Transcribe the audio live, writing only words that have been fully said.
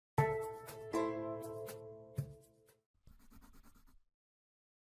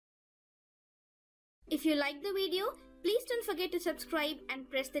If you like the video, please don't forget to subscribe and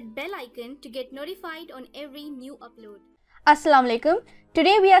press that bell icon to get notified on every new upload. Assalamu alaikum.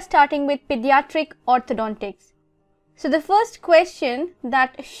 Today we are starting with pediatric orthodontics. So the first question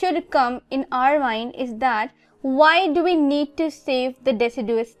that should come in our mind is that why do we need to save the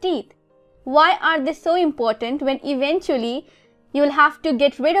deciduous teeth? Why are they so important when eventually you will have to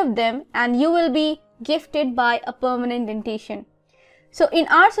get rid of them and you will be gifted by a permanent dentition? So in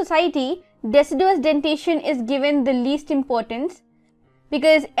our society, deciduous dentition is given the least importance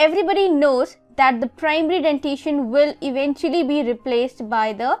because everybody knows that the primary dentition will eventually be replaced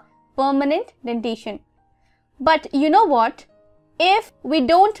by the permanent dentition. But you know what? If we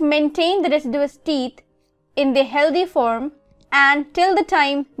don't maintain the deciduous teeth in the healthy form and till the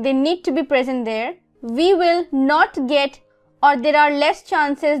time they need to be present there, we will not get, or there are less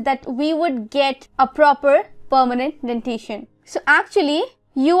chances that we would get a proper permanent dentition. So actually,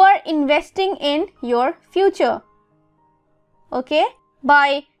 you are investing in your future, okay?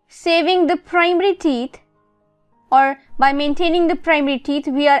 By saving the primary teeth or by maintaining the primary teeth,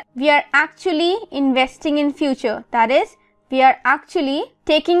 we are actually investing in future. That is, we are actually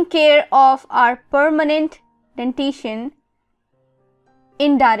taking care of our permanent dentition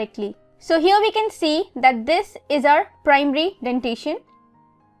indirectly. So here we can see that this is our primary dentition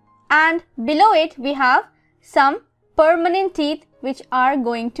and below it we have some permanent teeth which are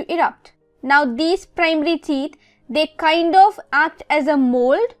going to erupt. Now these primary teeth, they kind of act as a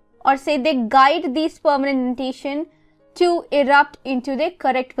mold, or say they guide these permanent dentition to erupt into the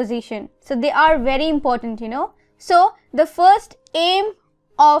correct position. So they are very important, you know. So the first aim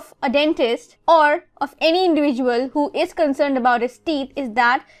of a dentist or of any individual who is concerned about his teeth is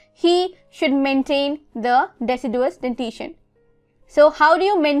that he should maintain the deciduous dentition. So how do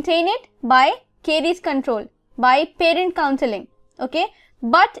you maintain it? By caries control, by parent counseling, okay?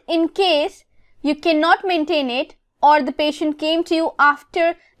 But in case you cannot maintain it, or the patient came to you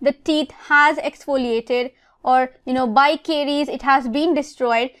after the teeth has exfoliated, or by caries it has been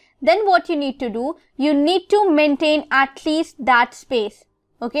destroyed, then what you need to do, you need to maintain at least that space,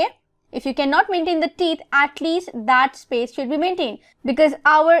 okay? If you cannot maintain the teeth, at least that space should be maintained, because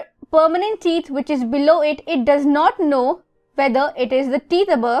our permanent teeth which is below it, it does not know whether it is the teeth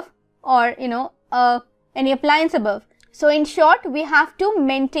above or any appliance above. So in short, we have to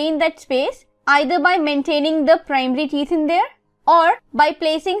maintain that space either by maintaining the primary teeth in there or by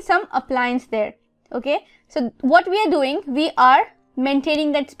placing some appliance there, okay? So what we are doing, we are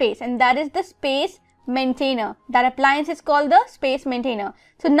maintaining that space, and that is the space maintainer. That appliance is called the space maintainer.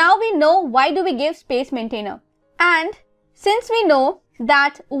 So now we know why do we give space maintainer. And since we know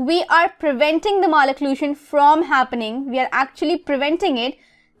that we are preventing the malocclusion from happening, we are actually preventing it,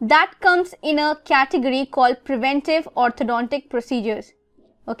 that comes in a category called preventive orthodontic procedures,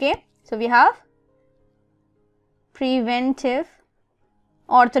 okay? So we have preventive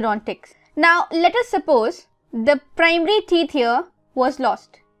orthodontics. Now let us suppose the primary teeth here was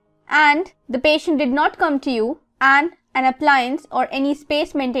lost and the patient did not come to you and an appliance or any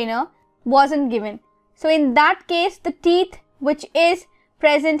space maintainer wasn't given. So in that case, the teeth which is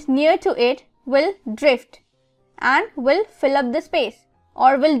present near to it will drift and will fill up the space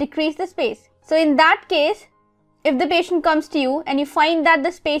or will decrease the space. So in that case, if the patient comes to you and you find that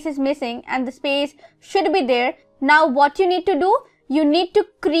the space is missing and the space should be there, now what you need to do? You need to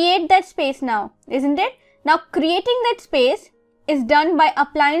create that space now, isn't it? Now creating that space is done by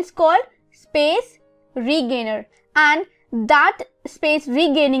appliance called space regainer, and that space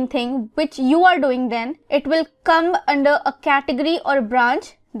regaining thing which you are doing, then it will come under a category or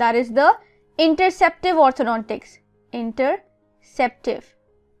branch, that is the interceptive orthodontics. Interceptive.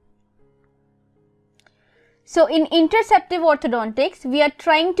 So in interceptive orthodontics, we are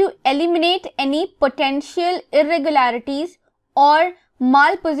trying to eliminate any potential irregularities or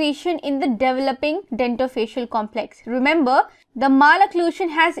malposition in the developing dentofacial complex. Remember, the malocclusion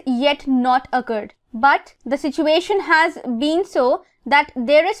has yet not occurred, but the situation has been so that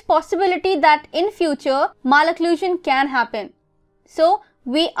there is possibility that in future malocclusion can happen. So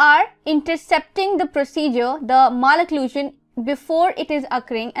we are intercepting the procedure, the malocclusion, before it is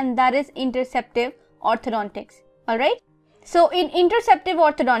occurring, and that is interceptive orthodontics. Alright. So in interceptive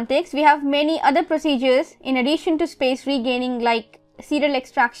orthodontics, we have many other procedures in addition to space regaining, like serial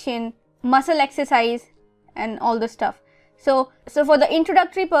extraction, muscle exercise, and all the stuff. So for the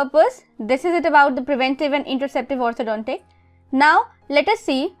introductory purpose, this is it about the preventive and interceptive orthodontic. Now let us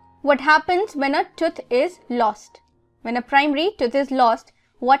see what happens when a tooth is lost. When a primary tooth is lost,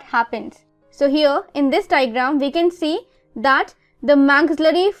 what happens? So here in this diagram, we can see that the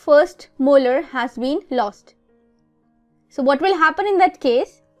maxillary first molar has been lost. So what will happen in that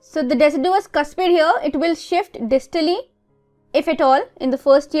case? So the deciduous cuspid here, it will shift distally, if at all, in the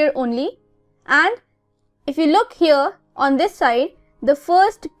first year only. And if you look here on this side, the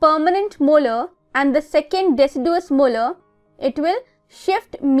first permanent molar and the second deciduous molar, it will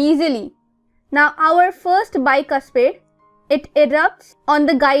shift mesially. Now our first bicuspid, it erupts on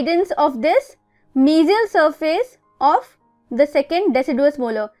the guidance of this mesial surface of the second deciduous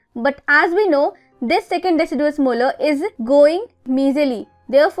molar. But as we know, this second deciduous molar is going mesially.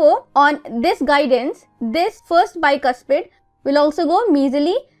 Therefore, on this guidance, this first bicuspid will also go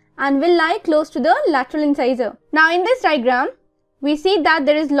mesially and will lie close to the lateral incisor. Now in this diagram, we see that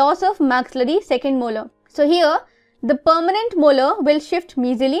there is loss of maxillary second molar. So here, the permanent molar will shift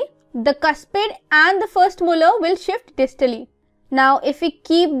mesially, the cuspid and the first molar will shift distally. Now if we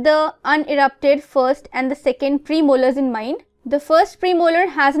keep the unerupted first and the second premolars in mind, the first premolar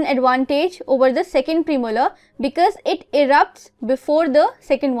has an advantage over the second premolar because it erupts before the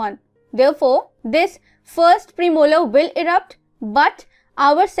second one. Therefore, this first premolar will erupt, but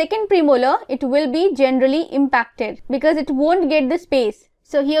our second premolar, it will be generally impacted because it won't get the space.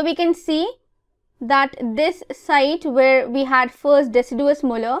 So here we can see that this site where we had first deciduous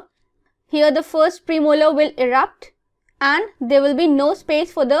molar, here the first premolar will erupt and there will be no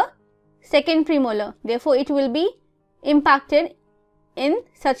space for the second premolar. Therefore, it will be impacted in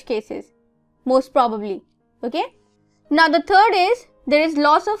such cases, most probably. Okay. Now the third is, there is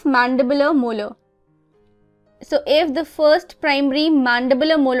loss of mandibular molar. So if the first primary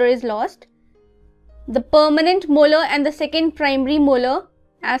mandibular molar is lost, the permanent molar and the second primary molar,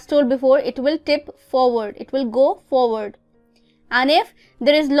 as told before, it will tip forward, it will go forward. And if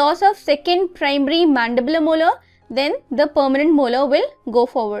there is loss of second primary mandibular molar, then the permanent molar will go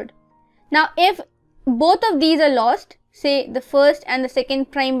forward. Now if both of these are lost, say the first and the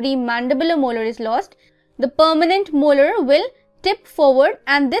second primary mandibular molar is lost, the permanent molar will tip forward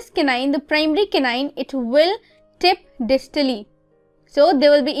and this canine, the primary canine, it will tip distally. So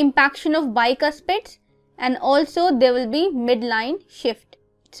there will be impaction of bicuspids and also there will be midline shift.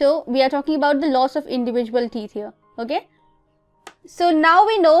 So we are talking about the loss of individual teeth here. Okay. So now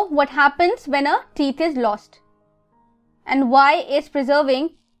we know what happens when a teeth is lost and why is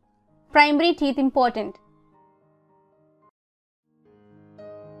preserving primary teeth important.